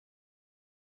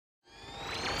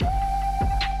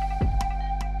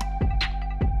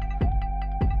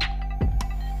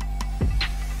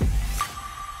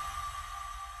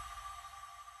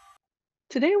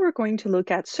Today we're going to look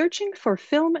at searching for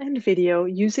film and video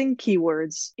using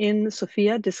keywords in the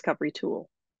Sofia Discovery tool.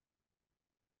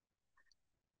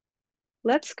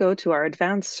 Let's go to our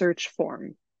advanced search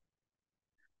form.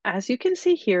 As you can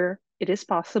see here, it is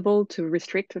possible to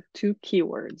restrict to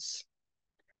keywords.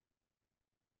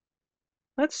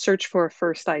 Let's search for a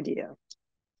first idea.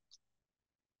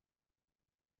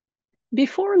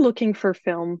 Before looking for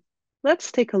film,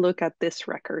 let's take a look at this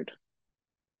record.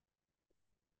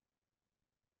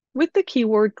 With the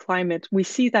keyword climate, we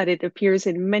see that it appears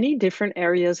in many different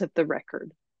areas of the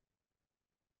record.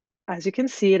 As you can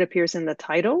see, it appears in the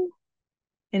title,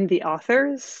 in the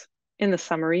authors, in the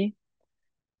summary,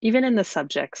 even in the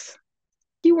subjects.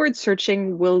 Keyword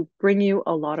searching will bring you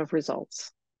a lot of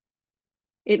results.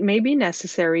 It may be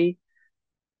necessary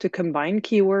to combine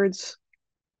keywords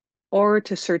or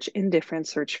to search in different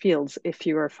search fields if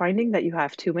you are finding that you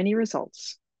have too many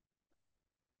results.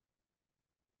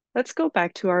 Let's go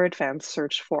back to our advanced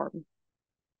search form.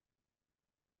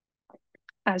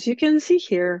 As you can see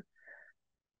here,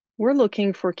 we're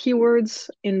looking for keywords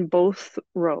in both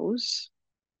rows.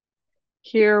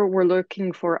 Here we're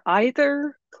looking for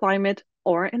either climate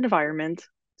or environment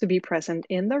to be present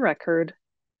in the record.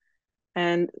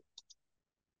 And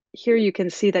here you can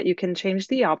see that you can change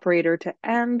the operator to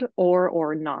and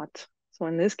or not. So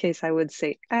in this case, I would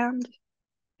say and.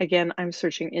 Again, I'm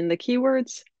searching in the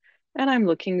keywords and I'm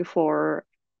looking for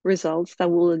results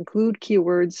that will include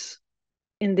keywords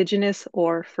Indigenous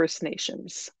or First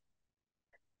Nations.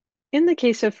 In the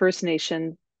case of First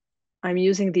Nation, I'm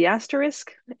using the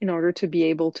asterisk in order to be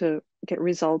able to get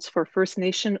results for First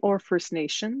Nation or First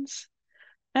Nations.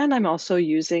 And I'm also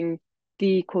using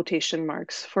the quotation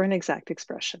marks for an exact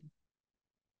expression.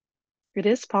 It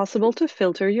is possible to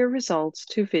filter your results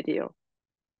to video.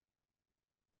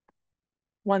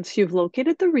 Once you've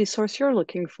located the resource you're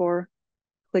looking for,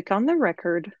 click on the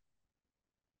record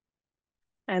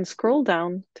and scroll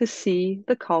down to see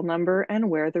the call number and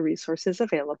where the resource is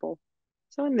available.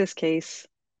 So in this case,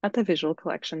 at the Visual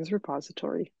Collections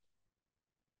repository.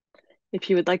 If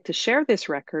you would like to share this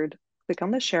record, click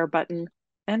on the share button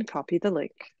and copy the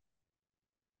link.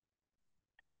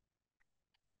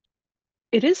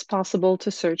 It is possible to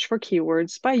search for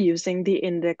keywords by using the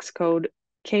index code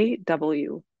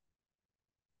KW.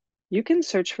 You can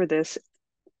search for this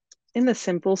in the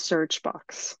simple search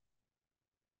box.